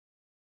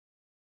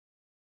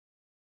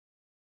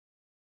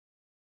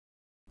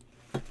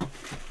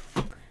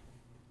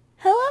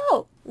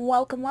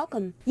welcome,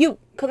 welcome. You,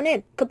 coming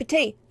in, cup of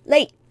tea,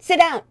 late, sit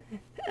down.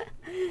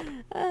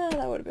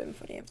 That would have been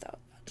funny if that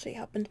actually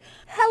happened.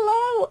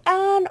 Hello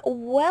and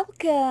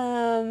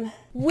welcome.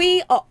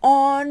 We are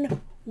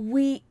on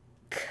week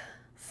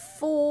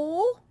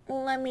 4.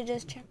 Let me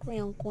just check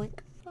real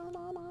quick.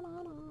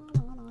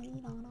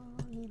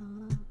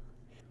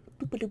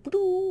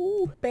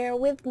 Bear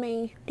with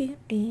me.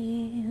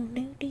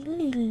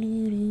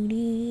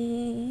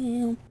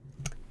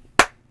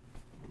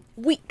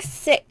 Week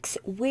 6.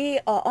 We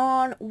are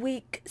on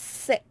week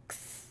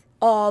 6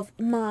 of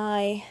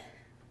my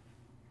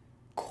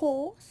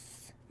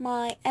course,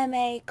 my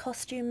MA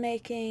costume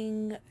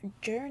making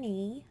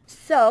journey.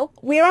 So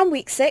we're on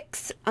week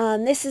 6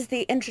 and this is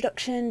the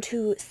introduction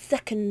to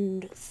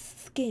second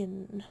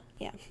skin.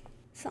 Yeah,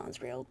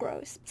 sounds real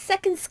gross.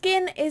 Second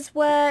skin is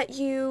where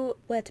to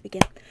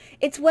begin?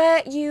 It's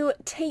where you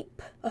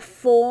tape a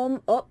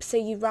form up, so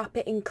you wrap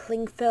it in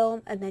cling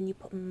film and then you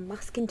put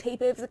masking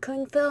tape over the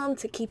cling film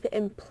to keep it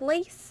in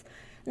place,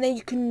 and then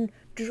you can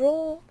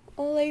draw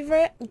all over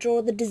it,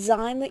 draw the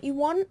design that you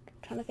want.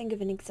 I'm trying to think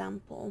of an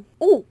example.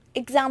 Oh,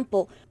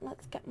 example.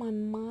 Let's get my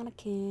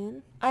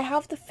mannequin. I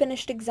have the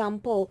finished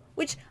example,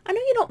 which I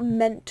know you're not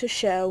meant to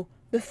show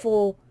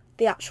before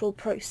the actual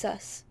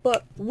process,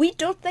 but we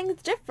do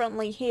things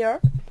differently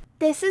here.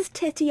 This is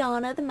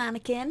Titiana the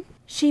mannequin.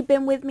 She's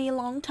been with me a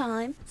long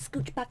time.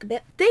 Scooch back a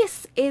bit.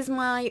 This is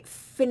my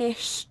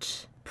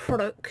finished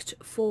product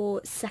for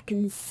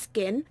second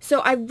skin. So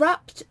I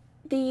wrapped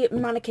the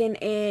mannequin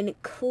in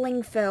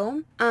cling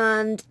film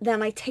and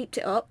then I taped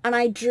it up and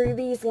I drew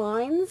these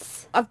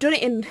lines. I've done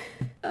it in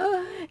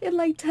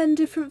like 10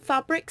 different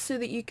fabrics so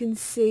that you can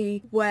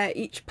see where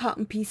each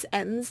pattern piece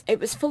ends. It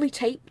was fully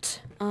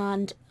taped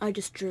and I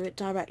just drew it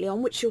directly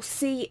on, which you'll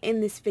see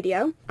in this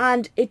video.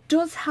 And it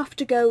does have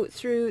to go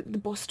through the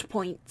bust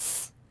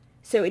points.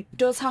 So it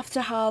does have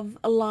to have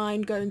a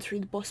line going through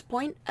the bust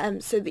point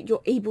so that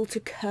you're able to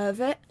curve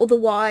it.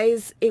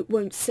 Otherwise, it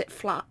won't sit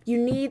flat. You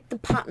need the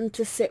pattern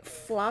to sit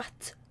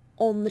flat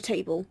on the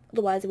table.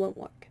 Otherwise, it won't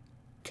work.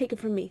 Take it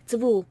from me. It's a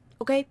rule,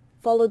 okay?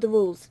 Follow the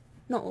rules.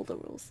 Not all the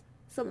rules.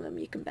 Some of them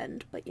you can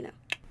bend, but you know.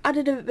 I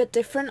did a bit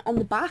different on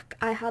the back.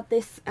 I had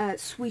this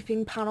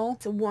sweeping panel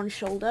to one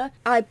shoulder.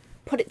 I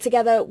put it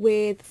together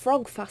with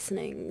frog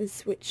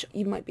fastenings, which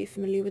you might be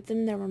familiar with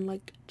them. They're on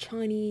like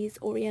Chinese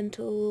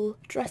oriental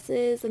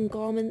dresses and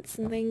garments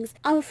and things.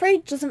 I'm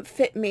afraid it doesn't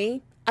fit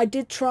me. I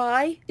did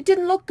try. It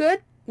didn't look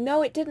good.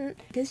 No, it didn't,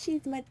 because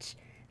she's much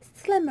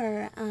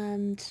slimmer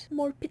and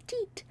more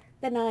petite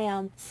than I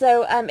am.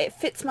 So it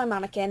fits my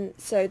mannequin.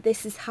 So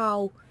this is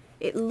how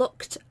it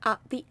looked at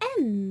the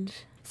end.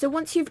 So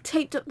once you've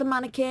taped up the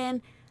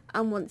mannequin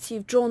and once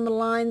you've drawn the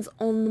lines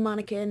on the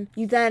mannequin,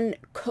 you then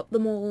cut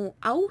them all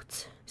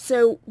out.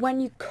 So when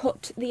you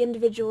cut the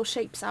individual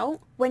shapes out,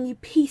 when you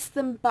piece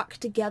them back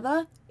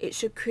together, it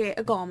should create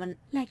a garment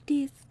like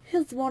this.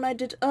 Here's the one I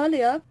did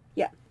earlier.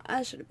 Yeah,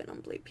 I should have been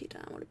on Blue Peter.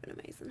 That would have been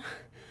amazing.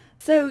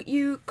 So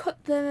you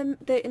cut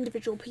the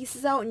individual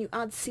pieces out and you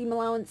add seam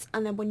allowance,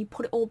 and then when you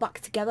put it all back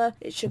together,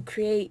 it should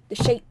create the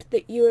shape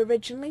that you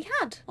originally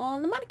had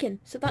on the mannequin.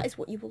 So that is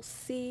what you will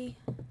see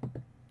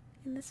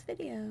in this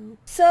video.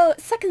 So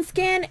second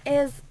skin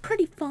is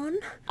pretty fun.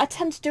 I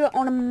tend to do it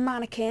on a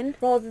mannequin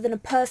rather than a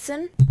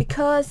person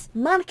because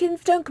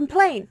mannequins don't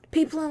complain.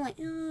 People are like,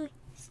 oh,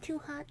 it's too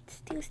hot, it's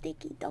too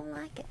sticky, don't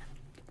like it.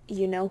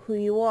 You know who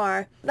you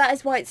are. That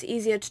is why it's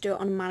easier to do it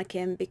on a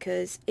mannequin,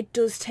 because it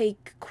does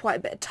take quite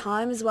a bit of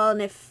time as well,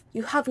 and if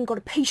you haven't got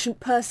a patient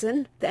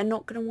person, they're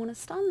not going to want to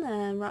stand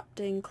there wrapped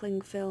in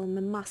cling film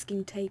and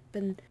masking tape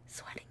and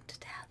sweating to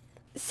death.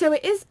 So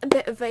it is a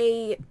bit of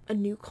a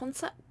new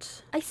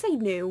concept. I say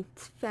new,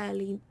 it's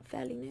fairly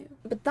new.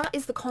 But that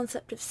is the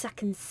concept of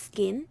second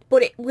skin.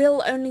 But it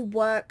will only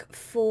work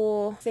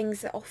for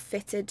things that are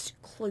fitted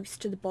close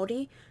to the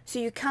body. So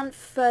you can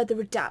further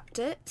adapt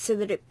it so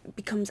that it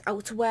becomes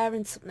outerwear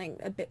and something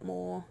a bit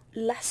more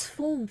less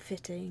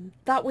form-fitting.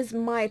 That was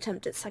my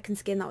attempt at second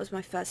skin. That was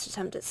my first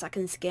attempt at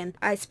second skin.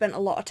 I spent a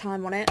lot of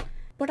time on it,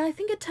 but I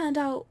think it turned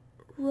out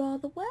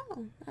rather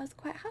well. I was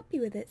quite happy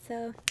with it,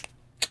 so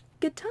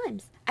good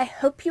times. I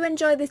hope you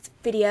enjoy this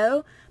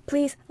video.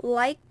 Please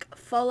like,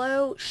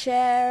 follow,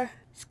 share,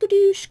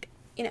 skadoosh,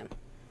 you know,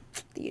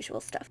 the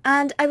usual stuff.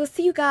 And I will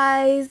see you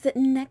guys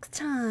next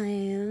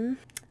time.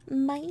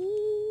 Bye.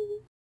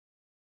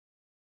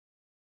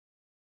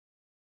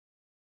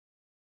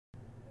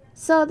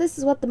 So this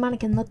is what the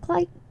mannequin looked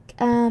like.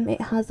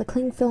 It has a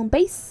cling film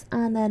base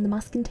and then the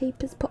masking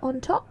tape is put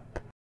on top.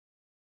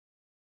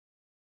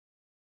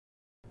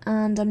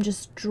 And I'm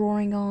just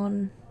drawing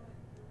on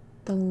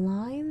the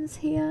lines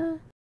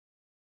here.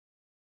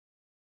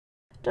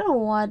 Don't know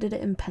why I did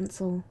it in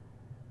pencil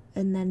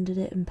and then did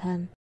it in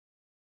pen.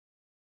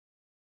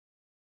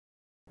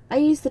 I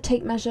used the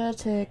tape measure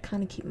to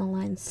kind of keep my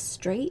lines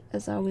straight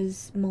as I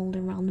was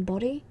moulding around the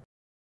body.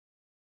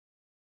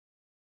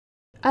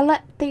 I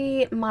let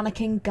the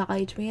mannequin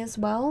guide me as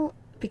well,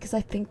 because I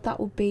think that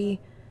would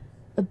be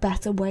a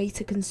better way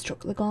to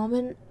construct the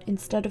garment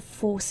instead of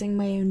forcing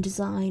my own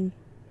design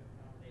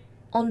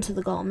onto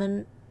the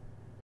garment.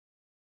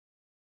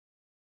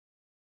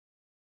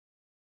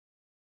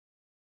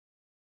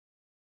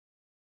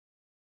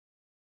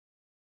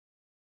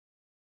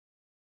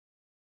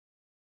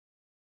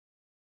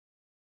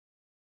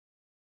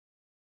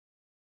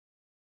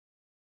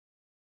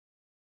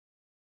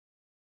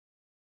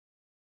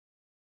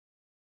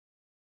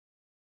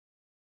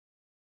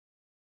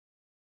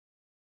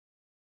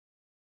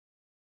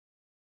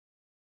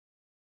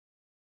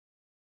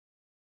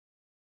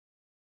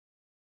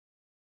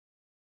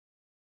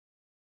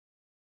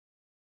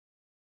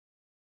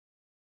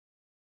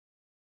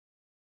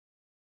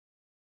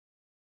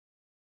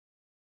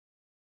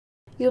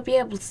 You'll be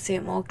able to see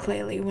it more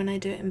clearly when I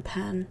do it in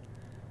pen.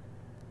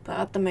 But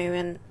at the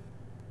moment,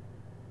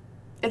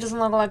 it doesn't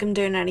look like I'm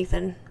doing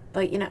anything.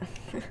 But you know,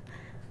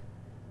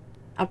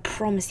 I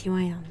promise you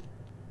I am.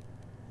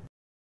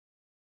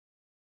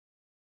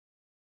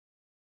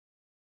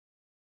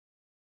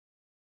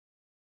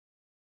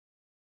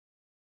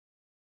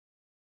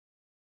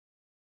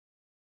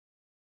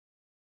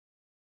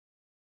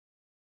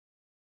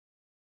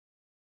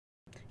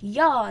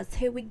 Yas,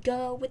 here we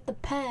go with the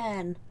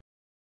pen.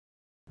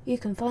 You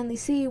can finally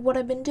see what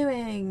I've been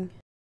doing.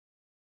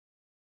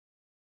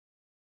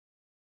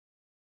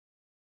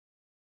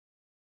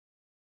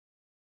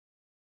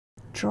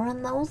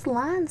 Drawing those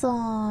lines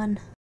on.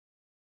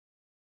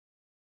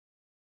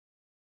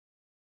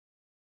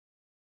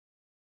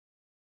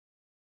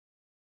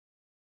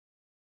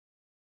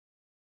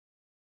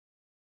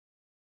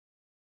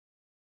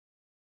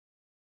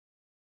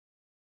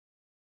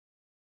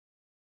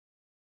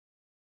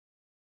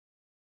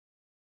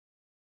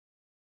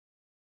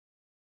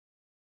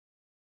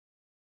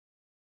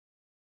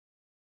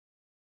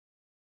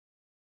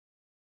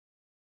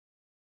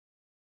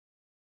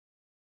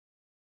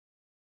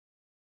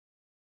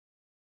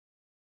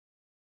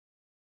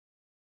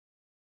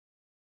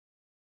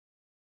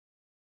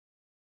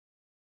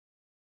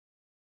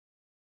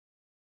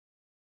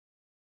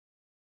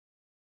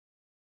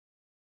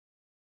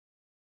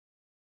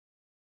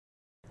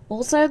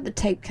 Also, the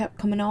tape kept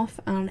coming off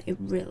and it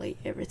really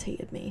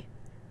irritated me.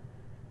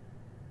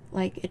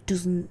 Like, it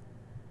doesn't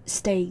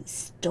stay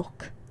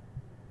stuck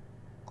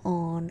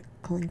on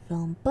cling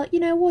film. But you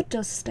know what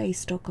does stay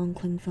stuck on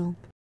cling film?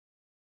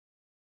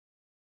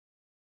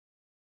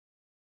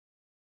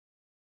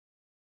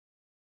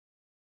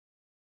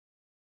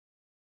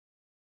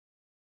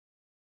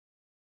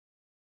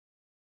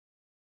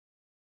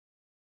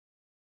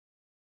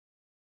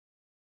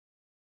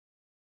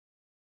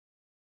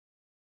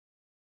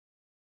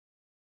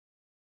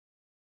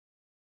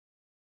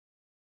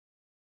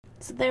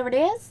 So there it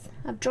is.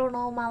 I've drawn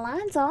all my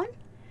lines on.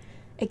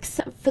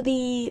 Except for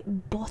the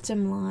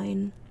bottom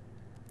line.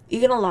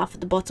 You're gonna laugh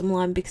at the bottom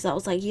line because I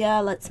was like, yeah,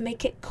 let's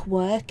make it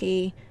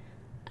quirky.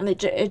 And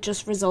it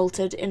just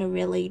resulted in a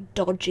really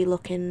dodgy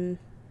looking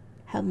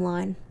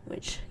hemline,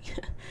 which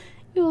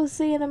you will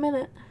see in a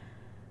minute.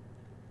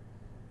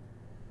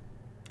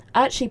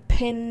 I actually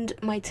pinned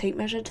my tape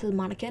measure to the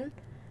mannequin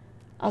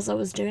as I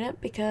was doing it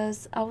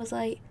because I was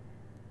like,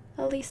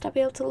 at least I'll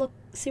be able to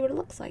see what it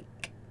looks like.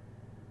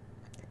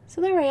 So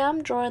there I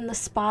am, drawing the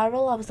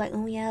spiral. I was like,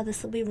 oh yeah,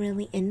 this will be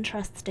really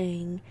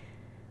interesting.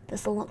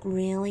 This will look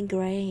really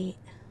great.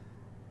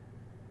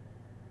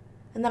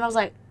 And then I was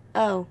like,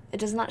 oh, it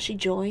doesn't actually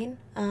join.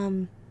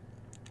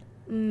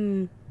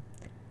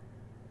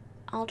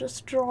 I'll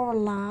just draw a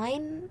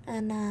line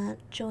and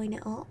join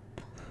it up.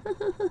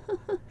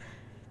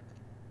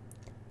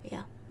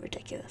 Yeah,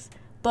 ridiculous.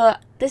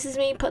 But this is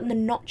me putting the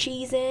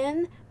notches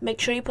in.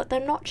 Make sure you put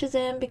them notches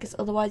in because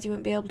otherwise you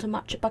won't be able to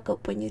match it back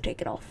up when you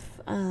take it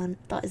off. And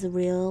that is a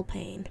real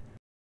pain.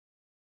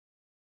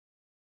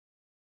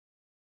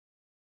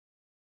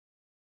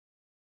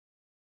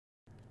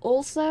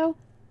 Also,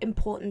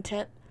 important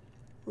tip,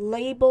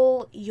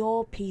 label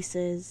your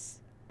pieces.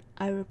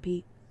 I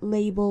repeat,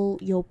 label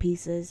your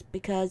pieces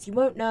because you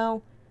won't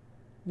know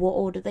what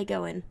order they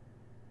go in.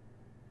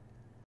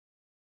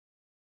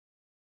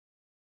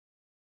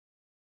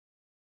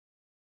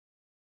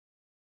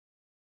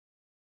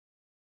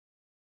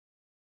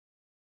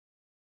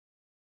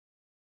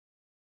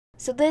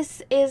 So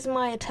this is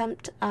my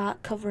attempt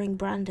at covering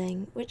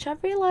branding, which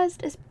I've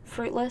realised is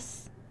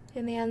fruitless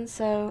in the end,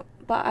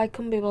 but I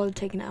couldn't be bothered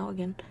taking it out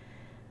again.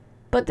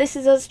 But this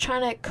is us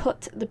trying to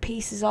cut the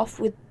pieces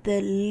off with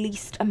the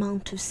least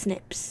amount of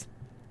snips,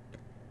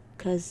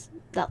 because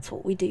that's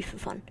what we do for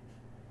fun.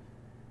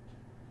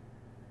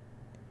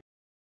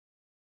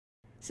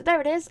 So there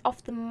it is,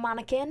 off the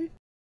mannequin.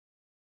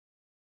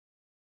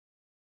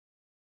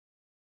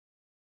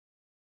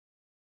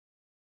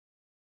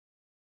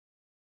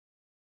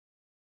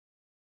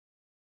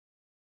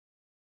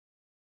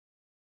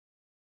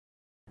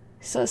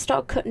 So I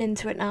start cutting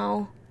into it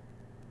now.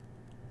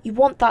 You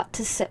want that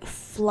to sit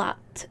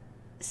flat,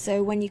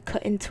 so when you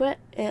cut into it,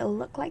 it'll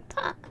look like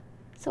that.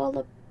 So all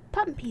the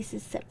pattern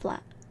pieces sit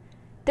flat.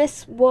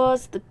 This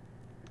was the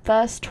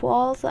first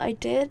toile that I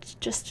did,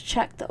 just to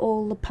check that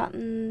all the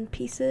pattern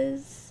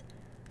pieces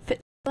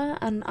fit together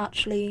and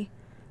actually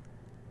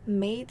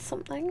made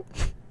something.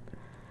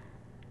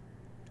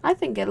 I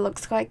think it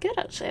looks quite good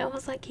actually. I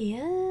was like,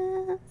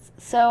 yes.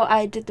 So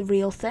I did the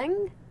real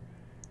thing.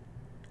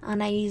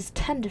 And I used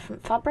 10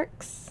 different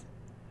fabrics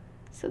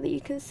so that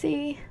you can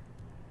see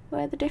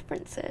where the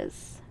difference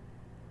is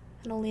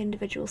and all the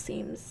individual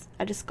seams.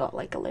 I just got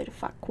like a load of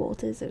fat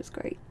quarters, it was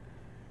great.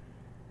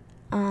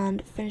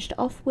 And finished it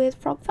off with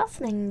frog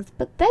fastenings.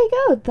 But there you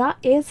go, that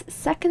is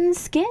second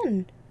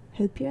skin.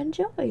 Hope you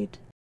enjoyed.